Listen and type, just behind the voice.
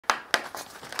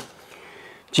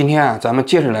今天啊，咱们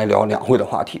接着来聊两会的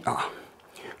话题啊。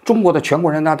中国的全国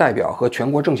人大代表和全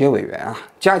国政协委员啊，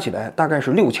加起来大概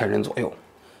是6000人左右。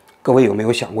各位有没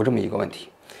有想过这么一个问题？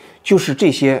就是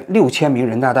这些6000名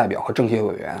人大代表和政协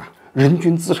委员啊，人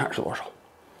均资产是多少？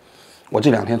我这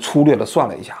2天粗略的算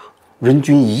了一下，人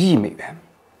均1亿美元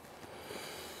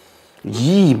，1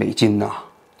亿美金呐，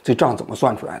这账怎么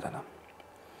算出来的呢？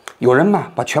有人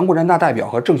嘛，把全国人大代表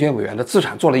和政协委员的资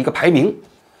产做了一个排名，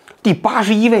第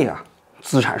81位啊，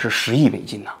资产是10亿美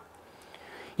金呐。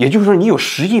也就是说，你有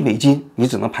10亿美金，你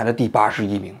只能排在第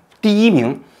81名。第1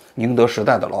名，宁德时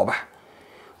代的老板，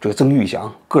这个曾玉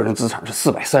祥，个人资产是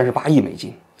438亿美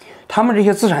金。他们这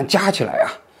些资产加起来啊，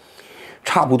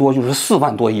差不多就是4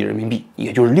万多亿人民币，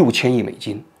也就是6000亿美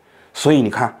金。所以你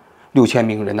看，6000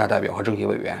名人大代表和政协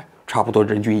委员，差不多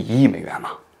人均1亿美元嘛。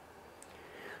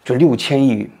这6000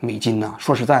亿美金呢，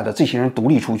说实在的，这些人独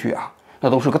立出去啊，那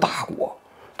都是个大国，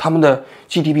他们的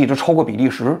GDP 都超过比利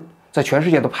时，在全世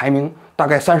界的排名大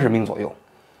概30名左右。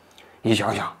你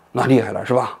想想，那厉害了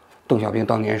是吧？邓小平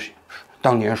当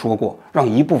年说过，让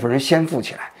一部分人先富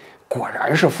起来，果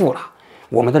然是富了。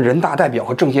我们的人大代表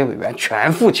和政协委员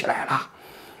全富起来了，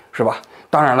是吧？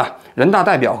当然了，人大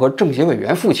代表和政协委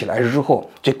员富起来之后，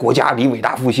这国家离伟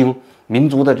大复兴、民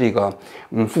族的这个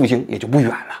复兴也就不远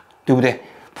了，对不对？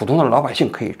普通的老百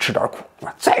姓可以吃点苦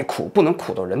啊，再苦不能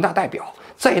苦到人大代表，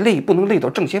再累不能累到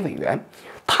政协委员，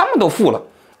他们都富了，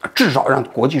至少让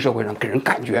国际社会上给人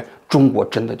感觉中国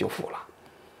真的就富了。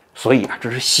所以啊，这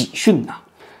是喜讯呐。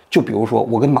就比如说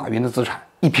我跟马云的资产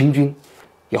一平均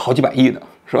有好几百亿的，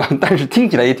是吧？但是听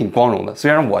起来也挺光荣的。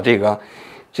虽然我这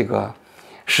个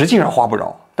实际上花不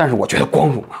着，但是我觉得光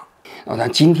荣啊。咱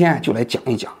今天就来讲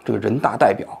一讲这个人大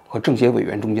代表和政协委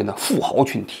员中间的富豪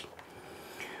群体。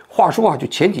话说啊，就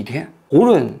前几天胡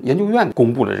润研究院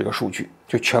公布了这个数据，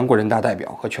就全国人大代表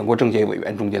和全国政协委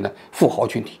员中间的富豪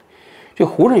群体。这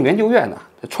胡润研究院呢，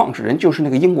创始人就是那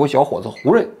个英国小伙子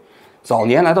胡润，早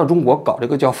年来到中国搞这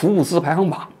个叫福布斯排行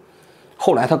榜，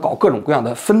后来他搞各种各样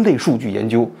的分类数据研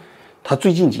究，他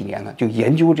最近几年呢就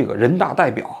研究这个人大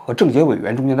代表和政协委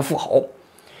员中间的富豪。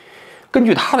根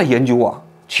据他的研究啊，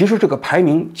其实这个排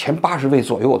名前80位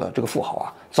左右的这个富豪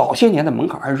啊，早些年的门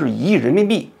槛还是1亿人民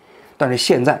币，但是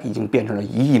现在已经变成了1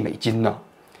亿美金呢。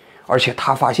而且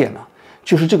他发现呢，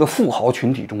就是这个富豪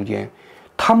群体中间，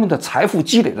他们的财富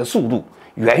积累的速度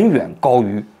远远高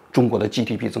于中国的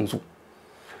GDP 增速。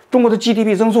中国的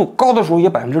GDP 增速高的时候也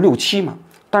6%、7%嘛，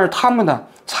但是他们的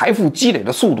财富积累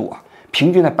的速度啊，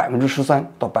平均在13%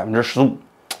到15%。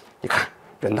你看，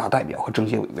人大代表和政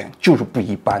协委员就是不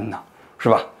一般呐，是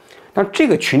吧？那这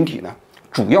个群体呢，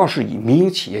主要是以民营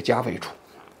企业家为主。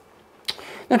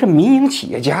那这民营企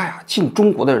业家呀，进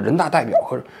中国的人大代表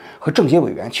和政协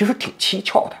委员，其实挺蹊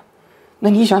跷的。那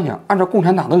你想想，按照共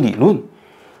产党的理论，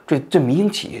这民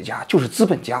营企业家就是资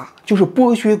本家，就是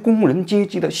剥削工人阶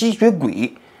级的吸血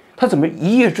鬼。他怎么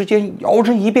一夜之间摇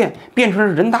身一变，变成了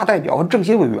人大代表和政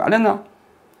协委员了呢？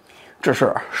这事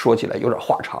儿说起来有点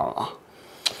话长啊。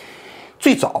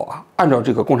最早啊，按照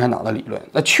这个共产党的理论，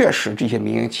那确实这些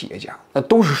民营企业家那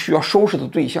都是需要收拾的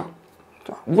对象，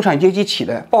对吧？无产阶级起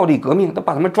来暴力革命，都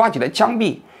把他们抓起来枪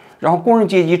毙，然后工人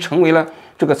阶级成为了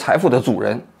这个财富的主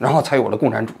人，然后才有了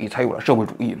共产主义，才有了社会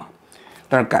主义嘛。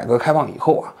但是改革开放以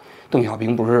后啊，邓小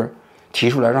平不是提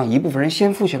出来让一部分人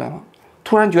先富起来吗？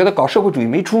突然觉得搞社会主义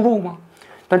没出路吗？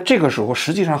但这个时候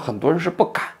实际上很多人是不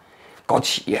敢搞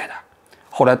企业的。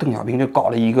后来邓小平就搞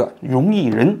了一个荣毅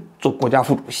仁做国家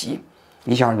副主席。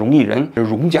你想荣毅仁是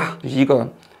荣家，就是一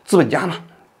个资本家嘛。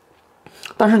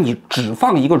但是你只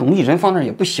放一个荣毅仁放那儿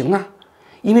也不行啊，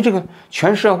因为这个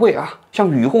全社会啊，像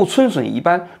雨后春笋一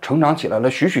般成长起来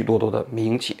了许许多多的民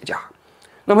营企业家。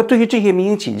那么对于这些民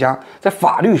营企业家，在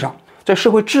法律上，在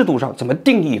社会制度上怎么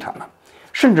定义他们？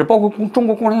甚至包括中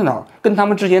国共产党跟他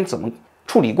们之间怎么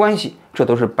处理关系，这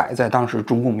都是摆在当时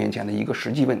中共面前的一个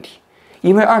实际问题。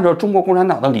因为按照中国共产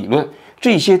党的理论，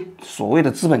这些所谓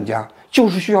的资本家就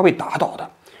是需要被打倒的。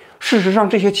事实上，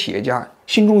这些企业家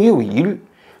心中也有疑虑，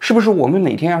是不是我们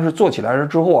哪天要是做起来了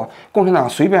之后啊，共产党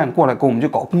随便过来给我们就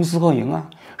搞公私合营啊，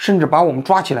甚至把我们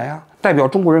抓起来啊，代表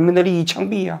中国人民的利益枪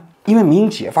毙啊？因为民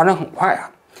营企业发展很快啊。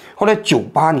后来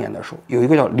98年的时候，有一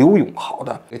个叫刘永好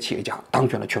的一个企业家当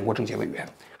选了全国政协委员。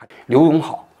刘永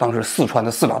好当时四川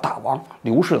的饲料大王，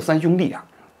刘氏3兄弟啊。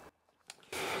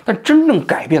但真正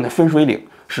改变的分水岭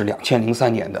是2003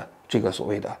年的这个所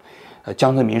谓的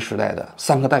江泽民时代的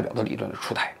3个代表的理论的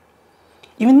出台。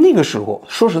因为那个时候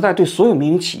说实在，对所有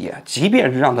民营企业，即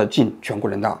便是让他进全国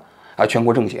人大全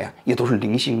国政协，也都是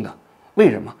零星的。为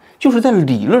什么？就是在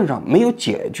理论上没有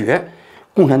解决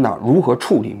共产党如何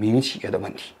处理民营企业的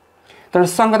问题。但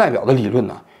是3个代表的理论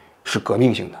呢，是革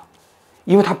命性的，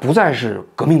因为他不再是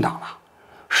革命党了，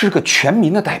是个全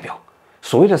民的代表。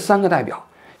所谓的3个代表，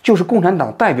就是共产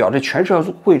党代表着全社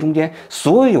会中间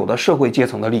所有的社会阶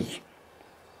层的利益。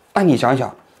那你想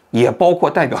想，也包括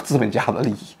代表资本家的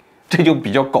利益，这就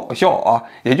比较搞笑啊。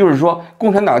也就是说，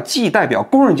共产党既代表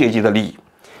工人阶级的利益，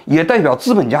也代表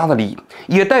资本家的利益，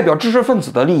也代表知识分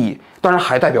子的利益，当然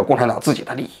还代表共产党自己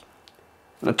的利益。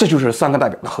那这就是3个代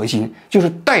表的核心，就是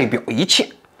代表一切，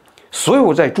所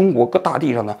有在中国各大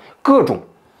地上的各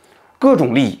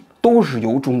种利益都是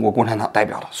由中国共产党代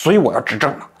表的，所以我要执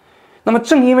政了。那么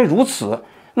正因为如此，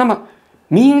那么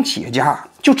民营企业家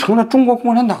就成了中国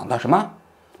共产党的什么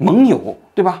盟友，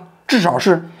对吧？至少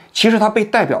是其实他被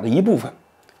代表的一部分。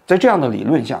在这样的理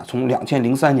论下，从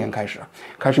2003年开始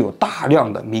有大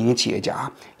量的民营企业家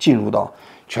进入到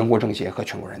全国政协和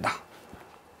全国人大。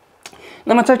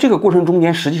那么在这个过程中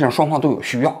间，实际上双方都有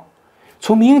需要。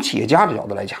从民营企业家的角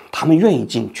度来讲，他们愿意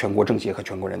进全国政协和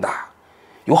全国人大，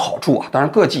有好处啊。当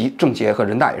然，各级政协和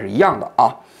人大也是一样的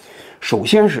啊。首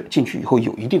先是进去以后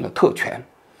有一定的特权，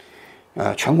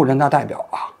全国人大代表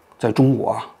啊，在中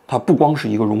国啊，他不光是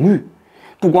一个荣誉，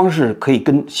不光是可以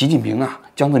跟习近平啊、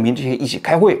江泽民这些一起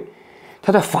开会，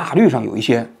他在法律上有一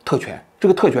些特权。这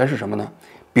个特权是什么呢？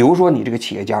比如说你这个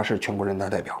企业家是全国人大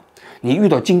代表，你遇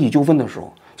到经济纠纷的时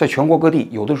候，在全国各地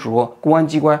有的时候公安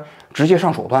机关直接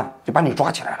上手段就把你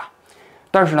抓起来了。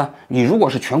但是呢，你如果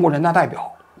是全国人大代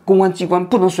表，公安机关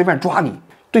不能随便抓你。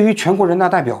对于全国人大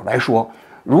代表来说，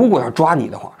如果要抓你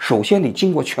的话，首先得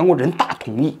经过全国人大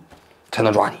同意才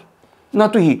能抓你。那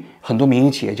对于很多民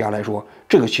营企业家来说，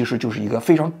这个其实就是一个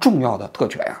非常重要的特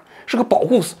权啊，是个保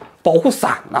护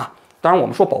伞呐。当然，我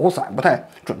们说保护伞不太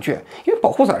准确，因为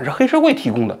保护伞是黑社会提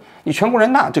供的。你全国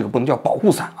人大这个不能叫保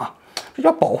护伞啊，这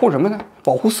叫保护什么呢？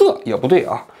保护色也不对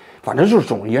啊，反正就是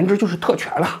总而言之就是特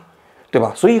权了，对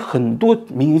吧？所以很多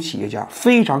民营企业家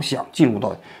非常想进入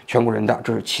到全国人大，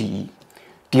这是其一。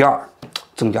第二，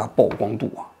增加曝光度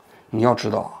啊！你要知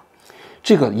道啊，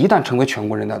这个一旦成为全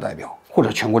国人大代表或者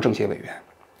全国政协委员，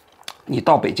你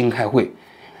到北京开会，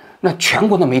那全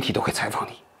国的媒体都会采访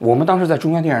你。我们当时在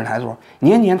中央电视台的时候，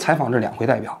年年采访这两会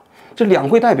代表。这两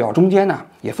会代表中间呢，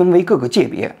也分为各个界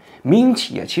别。民营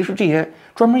企业其实这些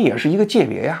专门也是一个界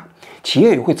别呀，企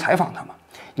业也会采访他们。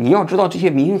你要知道，这些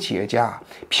民营企业家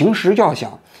平时要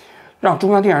想让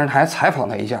中央电视台采访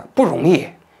他一下不容易。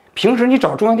平时你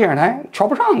找中央电视台瞧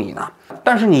不上你呢，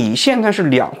但是你现在是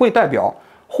两会代表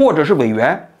或者是委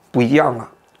员不一样了，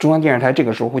中央电视台这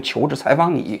个时候会求着采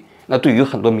访你，那对于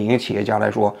很多民营企业家来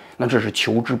说，那这是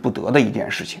求之不得的一件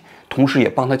事情，同时也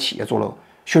帮他企业做了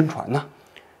宣传呢，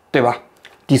对吧？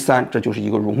第三，这就是一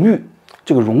个荣誉。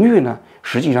这个荣誉呢，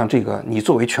实际上这个你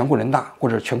作为全国人大或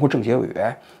者全国政协委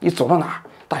员，你走到哪儿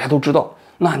大家都知道，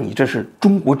那你这是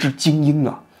中国之精英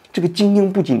啊！这个精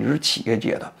英不仅是企业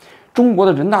界的。中国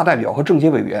的人大代表和政协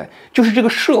委员就是这个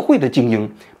社会的精英，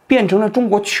变成了中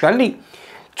国权力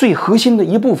最核心的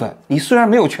一部分。你虽然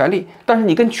没有权力，但是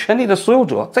你跟权力的所有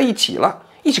者在一起了，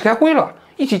一起开会了，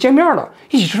一起见面了，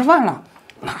一起吃饭了，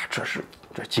那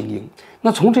这精英。那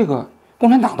从这个共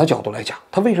产党的角度来讲，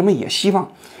他为什么也希望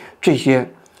这些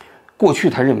过去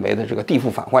他认为的这个地富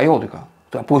反坏右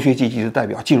这个剥削阶级的代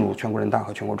表进入全国人大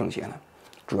和全国政协呢？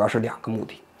主要是2个目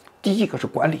的。第一个是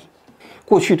管理。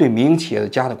过去对民营企业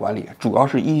家的管理主要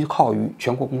是依靠于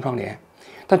全国工商联，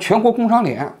但全国工商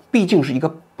联毕竟是一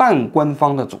个半官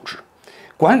方的组织，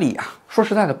管理啊，说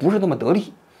实在的不是那么得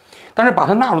力。但是把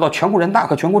它纳入到全国人大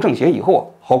和全国政协以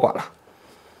后，好管了。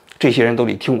这些人都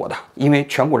得听我的，因为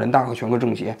全国人大和全国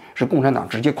政协是共产党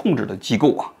直接控制的机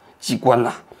构啊、机关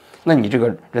啊。那你这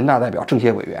个人大代表、政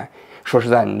协委员，说实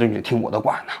在，你都得听我的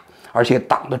管呐。而且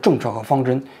党的政策和方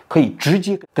针可以直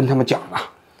接跟他们讲啊。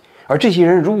而这些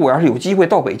人如果要是有机会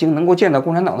到北京能够见到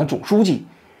共产党的总书记，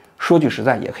说句实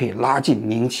在，也可以拉近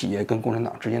民营企业跟共产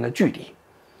党之间的距离。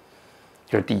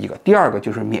这是第一个。第二个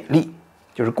就是勉励，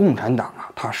就是共产党啊，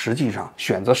他实际上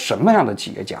选择什么样的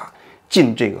企业家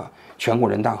进这个全国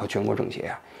人大和全国政协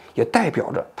啊，也代表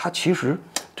着他其实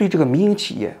对这个民营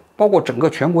企业，包括整个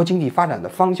全国经济发展的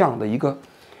方向的一个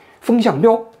风向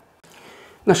标。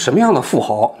那什么样的富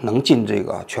豪能进这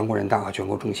个全国人大和全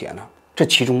国政协呢？这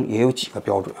其中也有几个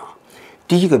标准啊。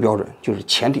第一个标准就是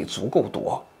钱得足够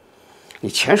多，你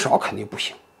钱少肯定不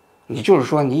行。你就是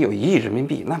说你有1亿人民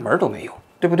币，那门都没有，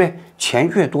对不对？钱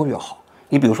越多越好。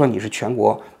你比如说你是全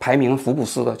国排名福布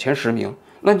斯的前10名，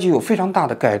那就有非常大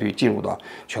的概率进入到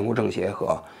全国政协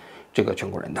和这个全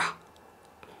国人大。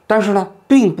但是呢，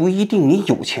并不一定你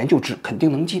有钱就肯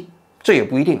定能进，这也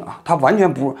不一定啊。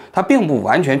它并不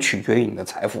完全取决于你的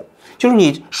财富，就是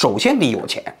你首先得有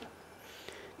钱。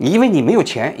因为你没有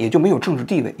钱，也就没有政治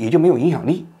地位，也就没有影响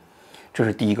力，这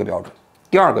是第一个标准。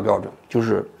第二个标准就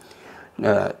是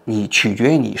你取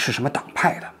决于你是什么党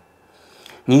派的。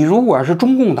你如果是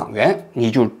中共党员，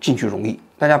你就进去容易。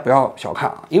大家不要小看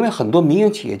啊，因为很多民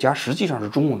营企业家实际上是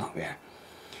中共党员。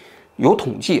有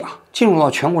统计啊，进入到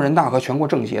全国人大和全国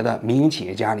政协的民营企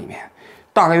业家里面，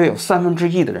大概约有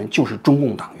1/3的人就是中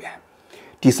共党员。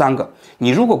第三个，你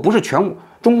如果不是中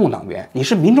共党员，你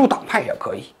是民主党派也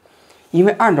可以，因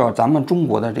为按照咱们中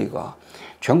国的这个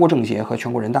全国政协和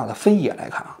全国人大的分野来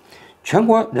看啊，全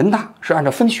国人大是按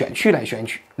照分选区来选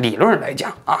举，理论上来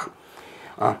讲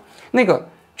那个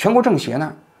全国政协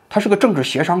呢，它是个政治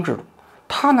协商制度，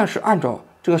它呢是按照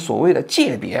这个所谓的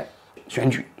界别选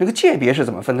举。那个界别是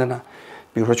怎么分的呢？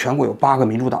比如说全国有8个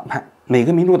民主党派，每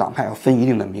个民主党派要分一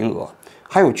定的名额，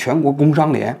还有全国工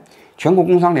商联，全国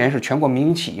工商联是全国民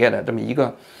营企业的这么一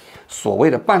个所谓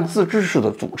的半自治式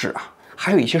的组织啊，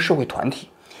还有一些社会团体。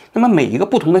那么每一个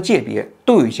不同的界别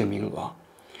都有一些名额，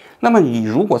那么你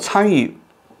如果参与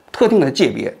特定的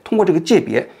界别，通过这个界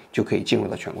别就可以进入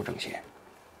到全国政协。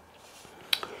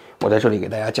我在这里给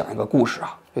大家讲一个故事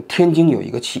啊，就天津有一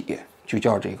个企业，就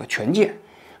叫这个权健，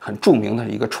很著名的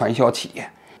一个传销企业。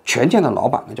权健的老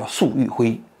板呢叫粟裕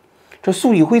辉，这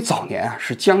粟裕辉早年啊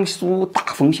是江苏大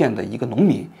丰县的一个农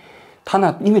民，他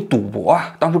呢因为赌博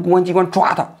啊，当时公安机关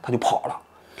抓他，他就跑了。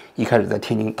一开始在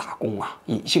天津打工啊，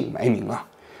隐姓埋名啊，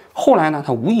后来呢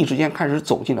他无意之间开始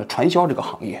走进了传销这个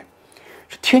行业。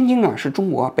天津啊是中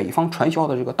国北方传销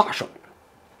的这个大省，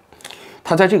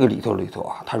他在这个里头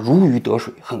啊，他如鱼得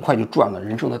水，很快就赚了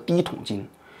人生的第一桶金。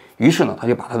于是呢，他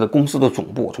就把他的公司的总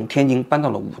部从天津搬到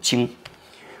了武清。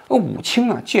武清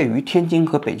啊，介于天津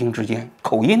和北京之间，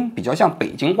口音比较像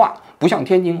北京话，不像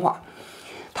天津话。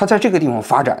他在这个地方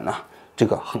发展呢，这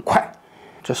个很快。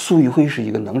这粟裕辉是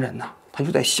一个能人呐，他就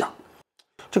在想，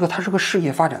这个他是个事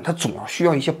业发展，他总要需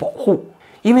要一些保护，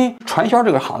因为传销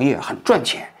这个行业很赚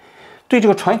钱。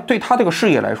对他这个事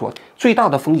业来说，最大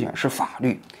的风险是法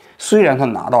律。虽然他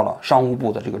拿到了商务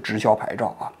部的这个直销牌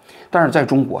照啊，但是在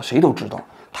中国谁都知道，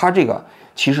他这个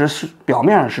其实是表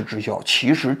面上是直销，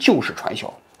其实就是传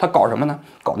销。他搞什么呢？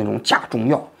搞那种假中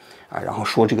药啊，然后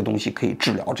说这个东西可以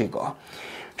治疗这个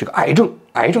癌症，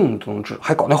癌症都能治，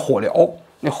还搞那火疗。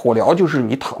那火疗就是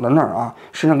你躺在那儿啊，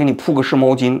身上给你铺个湿毛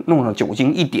巾，弄上酒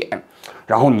精一点，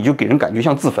然后你就给人感觉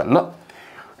像自焚了。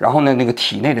然后呢，那个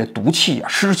体内的毒气啊、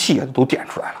湿气啊都点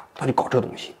出来了。他就搞这东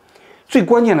西。最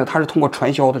关键的，他是通过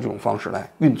传销的这种方式来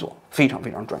运作，非常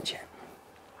非常赚钱。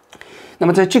那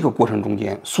么在这个过程中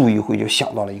间，粟裕辉就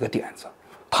想到了一个点子，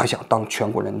他想当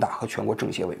全国人大和全国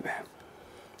政协委员，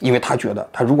因为他觉得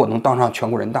他如果能当上全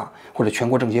国人大或者全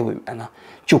国政协委员呢，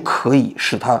就可以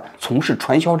使他从事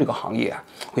传销这个行业啊，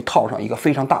会套上一个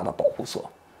非常大的保护色。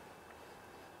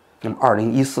那么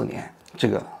2014年这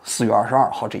个4月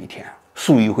22号这一天，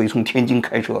粟裕辉从天津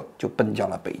开车就奔向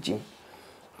了北京。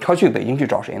他去北京去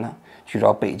找谁呢？去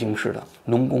找北京市的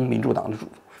农工民主党的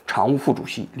常务副主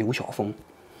席刘晓峰。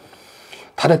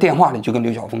他在电话里就跟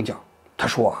刘晓峰讲，他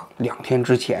说啊，2天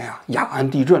之前呀，雅安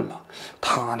地震了，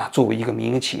他呢作为一个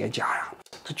民营企业家呀，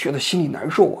他觉得心里难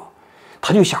受啊，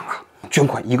他就想啊，捐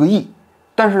款1个亿，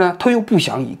但是呢，他又不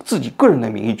想以自己个人的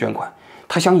名义捐款，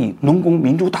他想以农工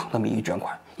民主党的名义捐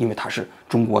款，因为他是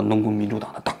中国农工民主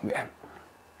党的党员。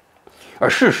而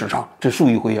事实上，这粟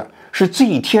裕辉啊，是这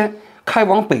一天开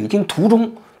往北京途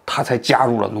中，他才加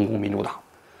入了农工民主党。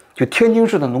就天津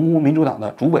市的农工民主党的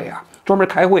主委啊，专门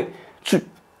开会去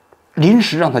临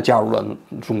时让他加入了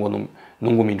中国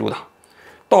农工民主党。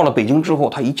到了北京之后，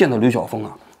他一见到刘晓峰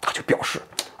啊，他就表示，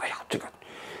哎呀，这个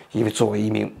因为作为一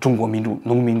名中国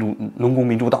农工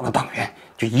民主党的党员，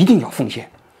就一定要奉献。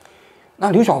那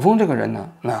刘晓峰这个人呢，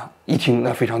那一听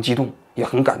那非常激动，也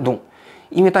很感动。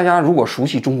因为大家如果熟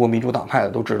悉中国民主党派的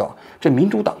都知道，这民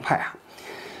主党派啊，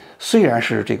虽然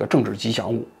是这个政治吉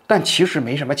祥物，但其实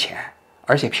没什么钱，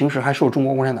而且平时还受中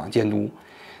国共产党监督，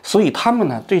所以他们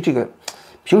呢对这个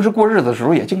平时过日子的时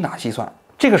候也精打细算。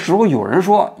这个时候有人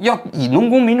说要以农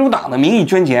工民主党的名义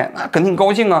捐钱，那肯定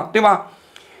高兴啊，对吧？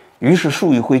于是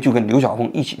粟裕辉就跟刘晓峰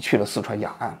一起去了四川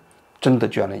雅安，真的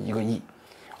捐了1个亿，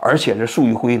而且这粟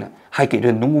裕辉呢还给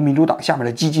这农工民主党下面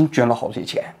的基金捐了好些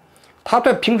钱。他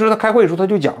在平时他开会的时候他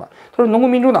就讲了，他说农工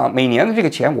民主党每年的这个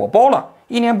钱我包了，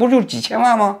一年不就几千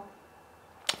万吗？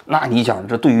那你想，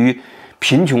这对于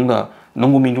贫穷的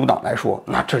农工民主党来说，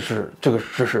那这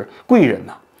是贵人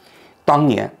呐。当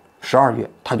年12月，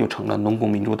他就成了农工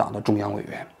民主党的中央委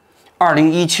员。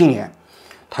2017年，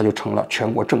他就成了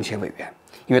全国政协委员，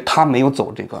因为他没有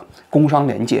走这个工商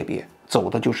联界别，走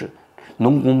的就是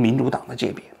农工民主党的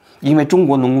界别。因为中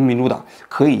国农工民主党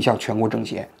可以向全国政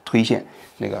协推荐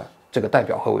这个代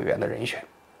表和委员的人选。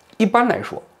一般来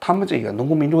说，他们这个农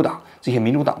工民主党这些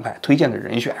民主党派推荐的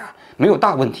人选啊，没有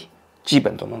大问题，基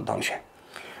本都能当选。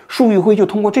束昱辉就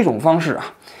通过这种方式啊，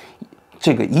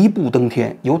这个一步登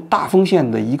天，由大丰县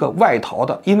的一个外逃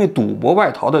的，因为赌博外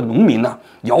逃的农民呢，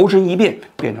摇身一变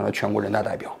变成了全国人大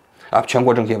代表啊，全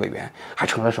国政协委员，还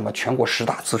成了什么全国10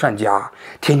大慈善家、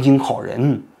天津好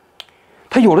人。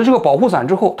他有了这个保护伞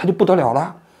之后，他就不得了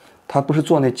了。他不是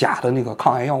做那假的那个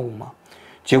抗癌药物吗？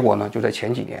结果呢，就在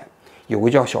前几年，有个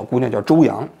叫小姑娘叫周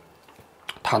洋，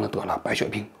她呢得了白血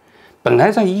病，本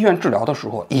来在医院治疗的时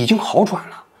候已经好转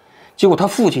了，结果他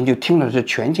父亲就听了这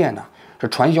权健呢这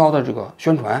传销的这个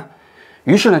宣传，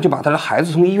于是呢就把他的孩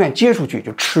子从医院接出去，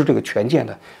就吃这个权健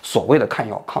的所谓的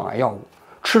抗癌药物，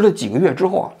吃了几个月之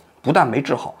后啊，不但没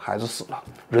治好，孩子死了，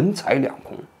人财两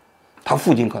空。他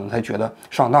父亲可能才觉得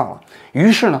上当了，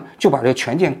于是呢就把这个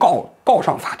权健告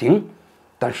上法庭，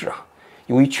但是啊，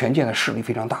由于权健的势力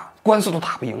非常大，官司都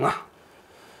打不赢啊。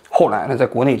后来呢，在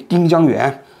国内丁香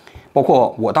园，包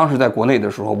括我当时在国内的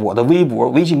时候，我的微博、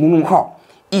微信公众号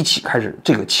一起开始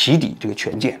这个起底这个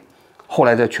权健，后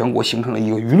来在全国形成了一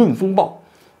个舆论风暴，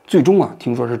最终啊，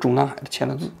听说是中南海的签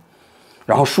了字，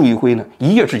然后束昱辉呢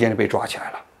一夜之间就被抓起来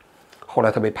了，后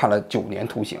来他被判了9年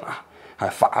徒刑啊，还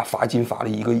罚金罚了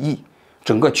1个亿。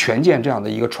整个权健这样的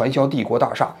一个传销帝国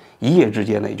大厦，一夜之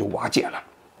间呢也就瓦解了。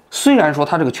虽然说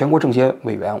他这个全国政协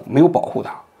委员没有保护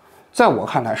他，在我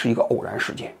看来是一个偶然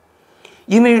事件，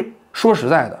因为说实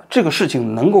在的，这个事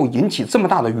情能够引起这么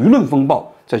大的舆论风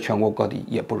暴，在全国各地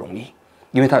也不容易，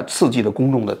因为它刺激了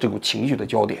公众的这种情绪的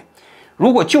焦点。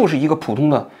如果就是一个普通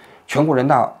的全国人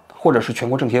大或者是全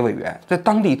国政协委员，在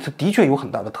当地他的确有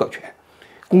很大的特权，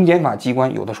公检法机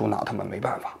关有的时候拿他们没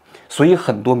办法。所以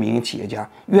很多民营企业家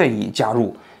愿意加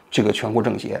入这个全国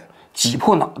政协，挤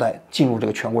破脑袋进入这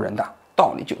个全国人大，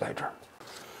道理就在这儿。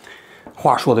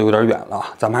话说的有点远了，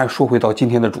咱们还说回到今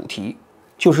天的主题，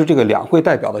就是这个两会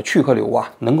代表的去和留啊，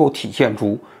能够体现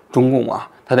出中共啊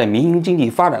它在民营经济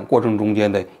发展过程中间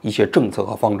的一些政策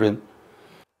和方针。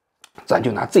咱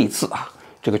就拿这一次啊，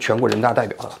这个全国人大代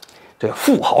表的这个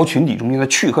富豪群体中间的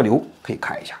去和留可以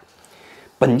看一下。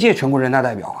本届全国人大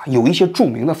代表啊，有一些著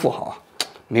名的富豪啊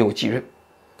没有继任，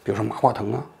比如说马化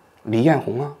腾啊、李彦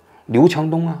宏啊、刘强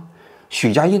东啊、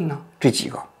许家印呐，这几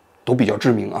个都比较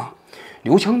知名啊。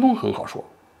刘强东很好说，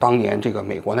当年这个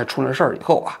美国呢出了事儿以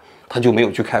后啊，他就没有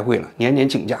去开会了，年年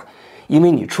请假，因为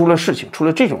你出了事情，出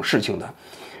了这种事情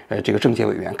的，这个政协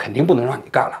委员肯定不能让你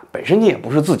干了，本身你也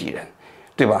不是自己人，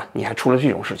对吧？你还出了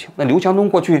这种事情。那刘强东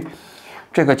过去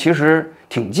这个其实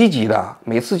挺积极的，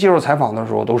每次接受采访的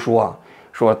时候都说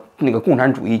那个共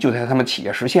产主义就在他们企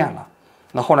业实现了。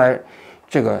那后来，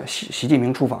这个习近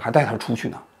平出访还带他出去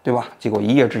呢，对吧？结果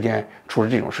一夜之间出了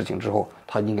这种事情之后，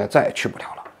他应该再也去不了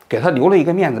了，给他留了一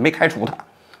个面子，没开除他。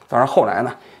当然后来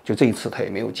呢，就这一次他也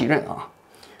没有继任啊。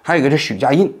还有一个是许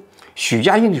家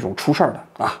印这种出事儿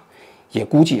的啊，也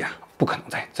估计啊不可能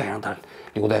再让他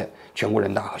留在全国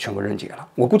人大和全国人大了。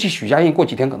我估计许家印过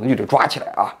几天可能就得抓起来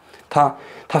啊，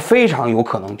他非常有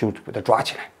可能就给他抓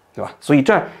起来，对吧？所以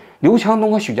这刘强东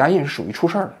和许家印是属于出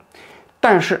事儿的。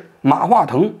但是马化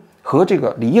腾和这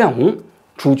个李彦宏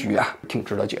出局啊，挺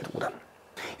值得解读的。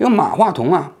因为马化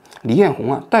腾啊、李彦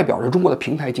宏啊，代表着中国的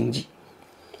平台经济。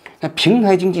那平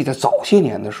台经济在早些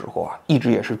年的时候啊，一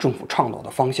直也是政府倡导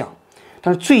的方向。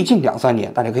但是最近2、3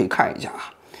年，大家可以看一下啊，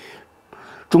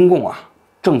中共啊、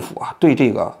政府啊对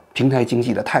这个平台经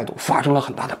济的态度发生了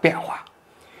很大的变化。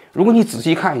如果你仔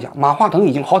细看一下，马化腾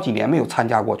已经好几年没有参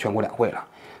加过全国两会了，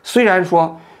虽然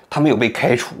说他没有被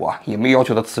开除啊，也没有要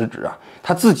求他辞职啊，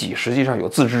他自己实际上有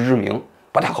自知之明，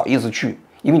不太好意思去，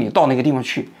因为你到那个地方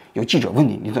去，有记者问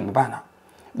你，你怎么办呢？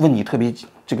问你特别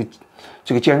这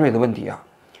个尖锐的问题啊，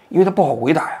因为他不好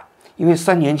回答呀。因为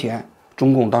3年前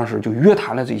中共当时就约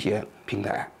谈了这些平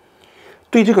台，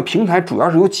对这个平台主要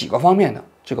是有几个方面的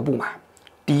这个不满。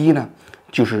第一呢，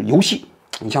就是游戏，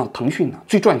你像腾讯呢，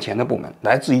最赚钱的部门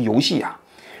来自于游戏啊，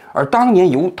而当年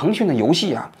腾讯的游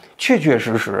戏啊，确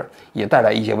实也带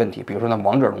来一些问题，比如说那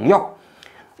王者荣耀，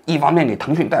一方面给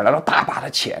腾讯带来了大把的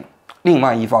钱，另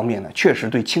外一方面呢，确实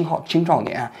对青少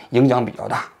年影响比较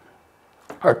大。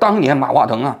而当年马化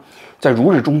腾啊，在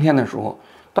如日中天的时候，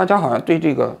大家好像对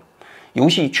这个游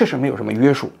戏确实没有什么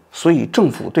约束，所以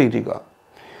政府对这个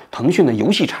腾讯的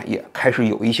游戏产业开始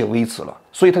有一些微词了，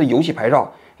所以它的游戏牌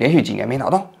照连续几年没拿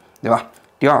到，对吧？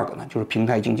第二个呢，就是平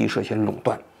台经济涉嫌垄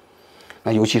断。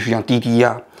那尤其是像滴滴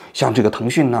呀、像这个腾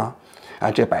讯呐、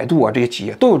这百度啊这些企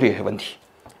业都有这些问题，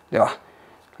对吧？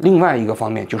另外一个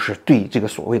方面就是对这个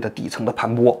所谓的底层的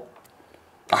盘剥，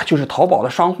就是淘宝的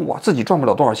商户啊自己赚不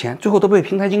了多少钱，最后都被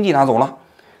平台经济拿走了。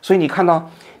所以你看到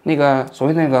那个所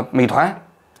谓那个美团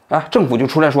政府就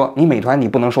出来说，你美团你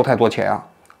不能收太多钱啊，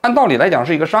按道理来讲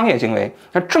是一个商业行为，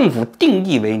但政府定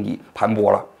义为你盘剥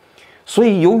了。所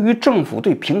以由于政府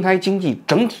对平台经济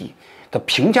整体的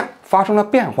评价发生了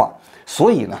变化，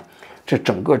所以呢，这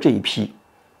整个这一批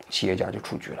企业家就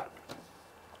出局了。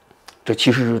这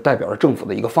其实是代表着政府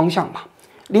的一个方向吧。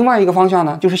另外一个方向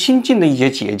呢，就是新进的一些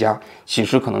企业家，其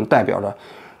实可能代表着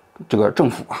这个政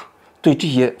府啊对这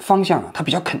些方向啊，他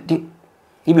比较肯定。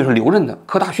你比如说留任的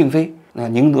科大讯飞，那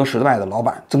宁德时代的老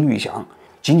板曾玉祥，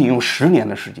仅仅用10年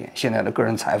的时间，现在的个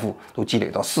人财富都积累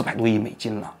到400多亿美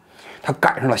金了。他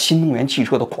赶上了新能源汽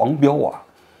车的狂飙啊！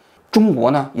中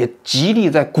国呢也极力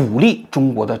在鼓励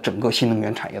中国的整个新能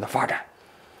源产业的发展。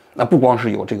那不光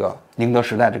是有这个宁德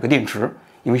时代这个电池，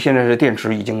因为现在这电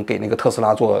池已经给那个特斯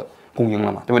拉做供应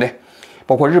了嘛，对不对？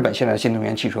包括日本现在的新能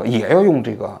源汽车也要用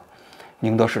这个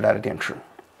宁德时代的电池。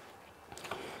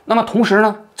那么同时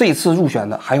呢，这一次入选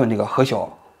的还有那个何小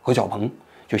鹏，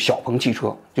就小鹏汽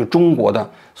车，就中国的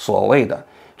所谓的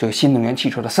这个新能源汽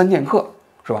车的3剑客，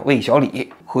是吧？魏小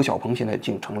李、何小鹏现在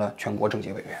竟成了全国政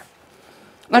协委员，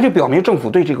那就表明政府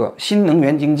对这个新能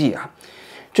源经济啊，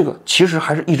这个其实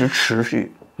还是一直持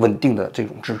续稳定的这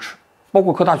种支持。包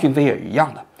括科大讯飞也是一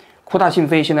样的，科大讯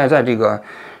飞现在在这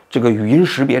个语音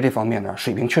识别这方面呢，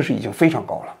水平确实已经非常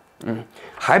高了。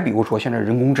还比如说现在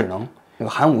人工智能，那个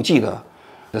寒武纪的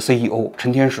CEO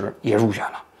陈天石也入选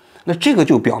了。那这个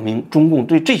就表明中共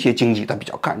对这些经济它比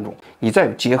较看重。你再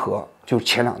结合，就是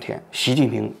前2天习近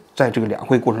平在这个两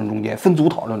会过程中间分组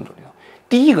讨论里头，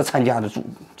第一个参加的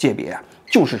界别啊，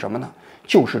就是什么呢？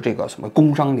就是这个什么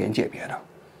工商联界别的，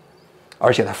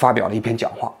而且他发表了一篇讲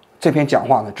话。这篇讲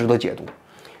话呢值得解读。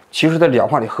其实在讲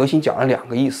话里核心讲了2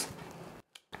个意思。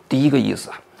第一个意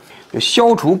思啊，就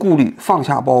消除顾虑，放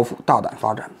下包袱，大胆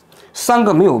发展。3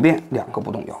个没有变，2个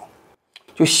不动摇。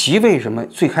就习为什么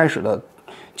最开始的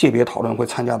界别讨论会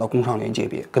参加到工商联界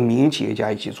别，跟民营企业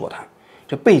家一起座谈，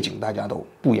这背景大家都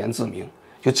不言自明。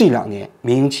就这2年，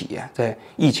民营企业在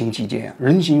疫情期间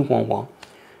人心惶惶，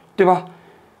对吧？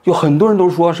有很多人都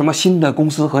说什么新的公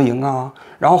私合营啊，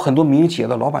然后很多民营企业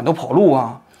的老板都跑路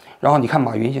啊。然后你看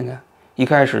马云现在一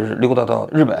开始溜达到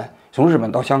日本，从日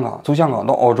本到香港，从香港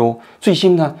到澳洲，最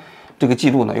新的这个记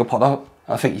录呢又跑到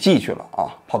斐济去了啊，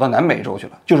跑到南美洲去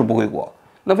了，就是不回国。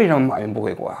那为什么马云不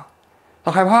回国啊？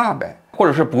他害怕呗，或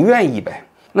者是不愿意呗。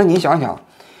那你想想，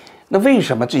那为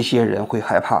什么这些人会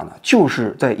害怕呢？就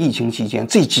是在疫情期间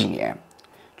这几年，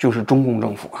就是中共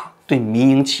政府啊对民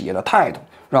营企业的态度，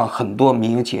让很多民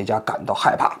营企业家感到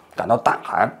害怕，感到胆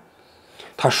寒。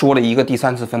他说了一个第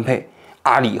3次分配，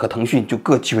阿里和腾讯就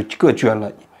各捐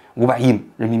了500亿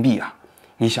人民币啊！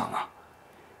你想啊，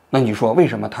那你说为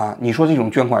什么你说这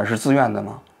种捐款是自愿的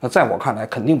吗？那在我看来，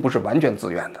肯定不是完全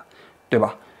自愿的，对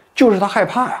吧？就是他害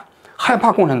怕呀，害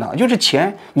怕共产党，就是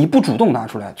钱你不主动拿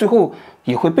出来，最后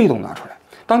也会被动拿出来。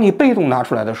当你被动拿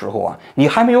出来的时候啊，你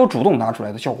还没有主动拿出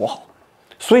来的效果好，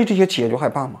所以这些企业就害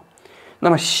怕嘛。那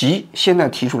么习现在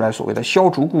提出来所谓的消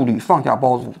除顾虑，放下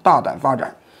包袱，大胆发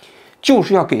展，就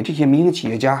是要给这些民营企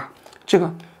业家这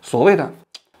个所谓的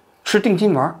吃定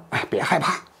心丸，别害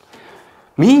怕，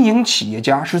民营企业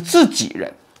家是自己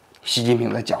人。习近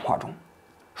平在讲话中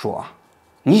说啊，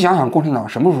你想想共产党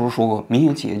什么时候说过民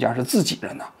营企业家是自己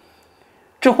人呢？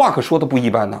这话可说的不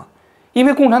一般呢。因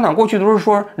为共产党过去都是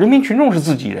说人民群众是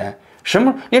自己人，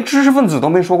连知识分子都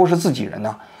没说过是自己人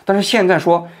呢。但是现在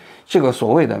说这个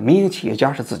所谓的民营企业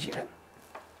家是自己人。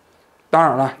当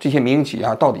然了，这些民营企业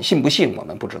家到底信不信我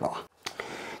们不知道啊。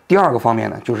第2个方面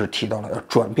呢，就是提到了要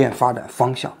转变发展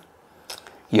方向，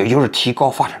也就是提高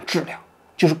发展质量。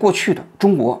就是过去的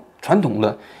中国传统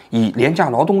的以廉价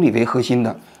劳动力为核心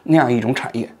的那样一种产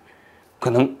业，可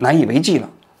能难以为继了。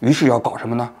于是要搞什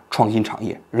么呢？创新产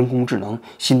业、人工智能、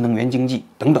新能源经济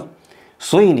等等。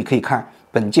所以你可以看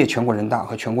本届全国人大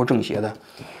和全国政协的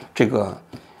这个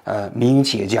民营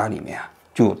企业家里面啊，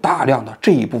就有大量的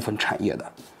这一部分产业的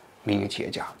民营企业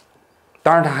家。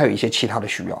当然，它还有一些其他的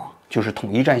需要，就是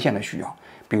统一战线的需要，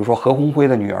比如说何鸿燊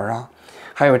的女儿啊，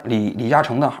还有李嘉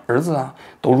诚的儿子啊，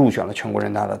都入选了全国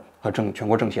人大的和全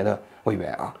国政协的委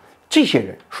员啊。这些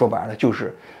人说白了就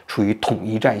是处于统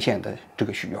一战线的这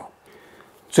个需要。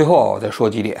最后我再说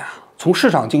几点啊，从市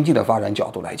场经济的发展角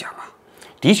度来讲啊，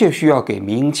的确需要给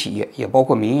民营企业，也包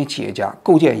括民营企业家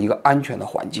构建一个安全的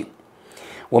环境。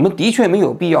我们的确没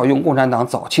有必要用共产党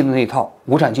早期的那套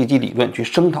无产阶级理论去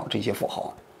声讨这些富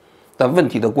豪，但问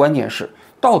题的关键是，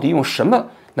到底用什么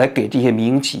来给这些民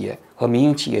营企业和民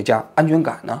营企业家安全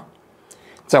感呢？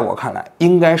在我看来，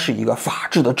应该是一个法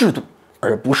治的制度，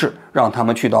而不是让他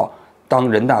们去当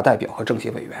人大代表和政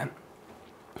协委员。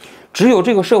只有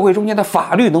这个社会中间的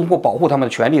法律能够保护他们的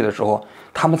权利的时候，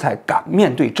他们才敢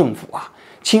面对政府啊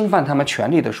侵犯他们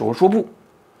权利的时候说不。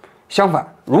相反，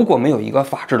如果没有一个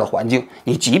法治的环境，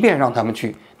你即便让他们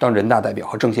去当人大代表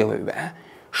和政协委员，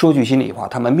说句心里话，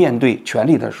他们面对权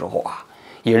力的时候啊，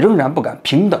也仍然不敢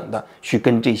平等的去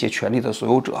跟这些权力的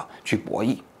所有者去博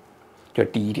弈。这是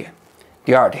第一点。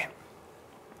第二点，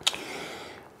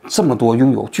这么多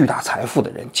拥有巨大财富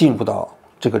的人进入到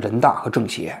这个人大和政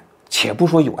协，且不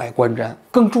说有碍观瞻，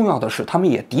更重要的是，他们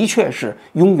也的确是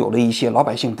拥有了一些老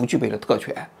百姓不具备的特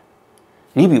权。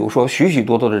你比如说，许许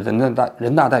多多的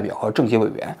人大代表和政协委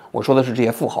员，我说的是这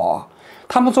些富豪啊，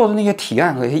他们做的那些提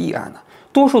案和一些议案呢，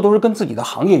多数都是跟自己的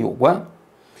行业有关。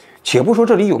且不说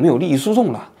这里有没有利益输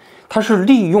送了，他是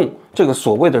利用这个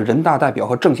所谓的人大代表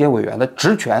和政协委员的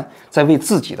职权，在为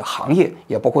自己的行业，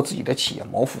也包括自己的企业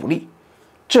谋福利，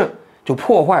这就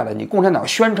破坏了你共产党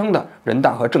宣称的人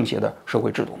大和政协的社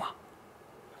会制度嘛。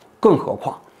更何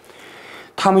况，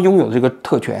他们拥有的这个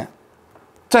特权，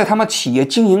在他们企业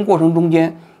经营过程中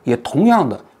间，也同样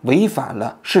的违反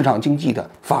了市场经济的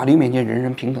法律面前人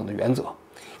人平等的原则。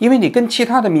因为你跟其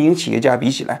他的民营企业家比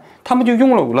起来，他们就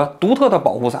拥有了独特的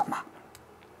保护伞嘛。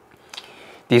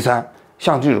第三，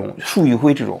像这种束昱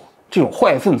辉这种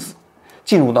坏分子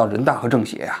进入到人大和政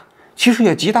协呀，其实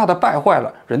也极大的败坏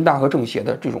了人大和政协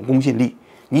的这种公信力。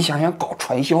你想想，搞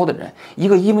传销的人，一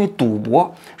个因为赌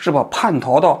博是吧叛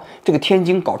逃到这个天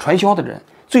津搞传销的人，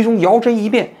最终摇身一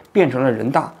变变成了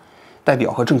人大代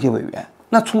表和政协委员，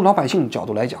那从老百姓的角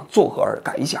度来讲，作何而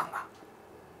感想啊？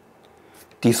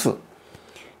第四，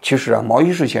其实啊，毛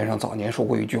一士先生早年说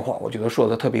过一句话，我觉得说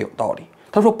的特别有道理。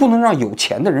他说，不能让有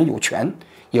钱的人有权，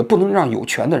也不能让有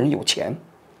权的人有钱。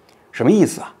什么意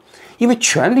思啊？因为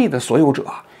权力的所有者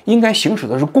啊，应该行使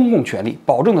的是公共权利，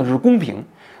保证的是公平。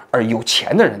而有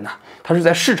钱的人呢，他是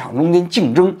在市场中间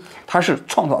竞争，他是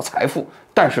创造财富，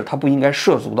但是他不应该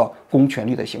涉足到公权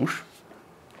力的行使。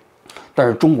但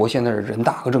是中国现在的人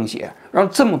大和政协，让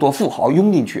这么多富豪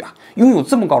拥进去啊，拥有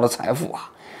这么高的财富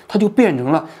啊，他就变成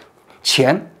了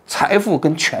钱、财富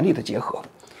跟权力的结合。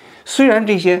虽然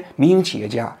这些民营企业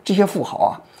家、这些富豪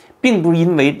啊，并不是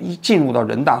因为一进入到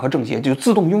人大和政协就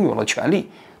自动拥有了权力，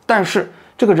但是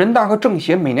这个人大和政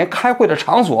协每年开会的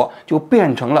场所就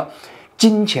变成了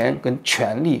金钱跟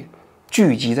权力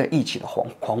聚集在一起的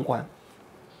狂欢。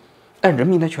但人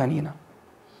民的权利呢？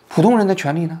普通人的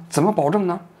权利呢？怎么保证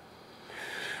呢？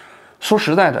说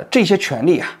实在的，这些权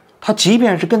利啊，它即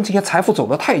便是跟这些财富走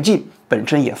得太近，本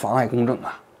身也妨碍公正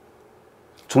啊。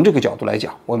从这个角度来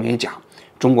讲，我们也讲，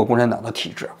中国共产党的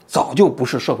体制早就不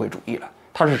是社会主义了，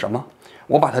它是什么？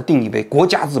我把它定义为国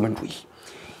家资本主义。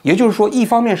也就是说，一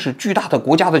方面是巨大的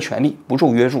国家的权力不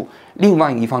受约束，另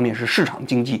外一方面是市场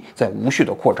经济在无序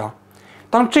的扩张。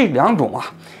当这两种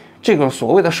啊，这个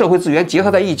所谓的社会资源结合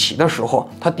在一起的时候，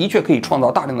它的确可以创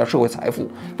造大量的社会财富，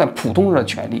但普通人的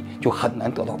权利就很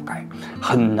难得到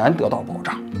保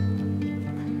障。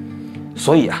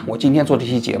所以啊，我今天做这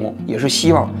期节目，也是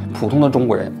希望普通的中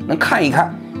国人能看一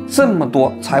看这么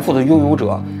多财富的拥有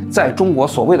者，在中国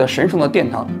所谓的神圣的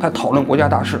殿堂，他讨论国家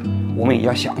大事，我们也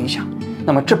要想一想，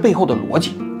那么这背后的逻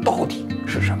辑到底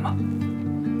是什么？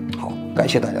好，感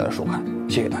谢大家的收看，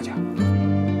谢谢大家。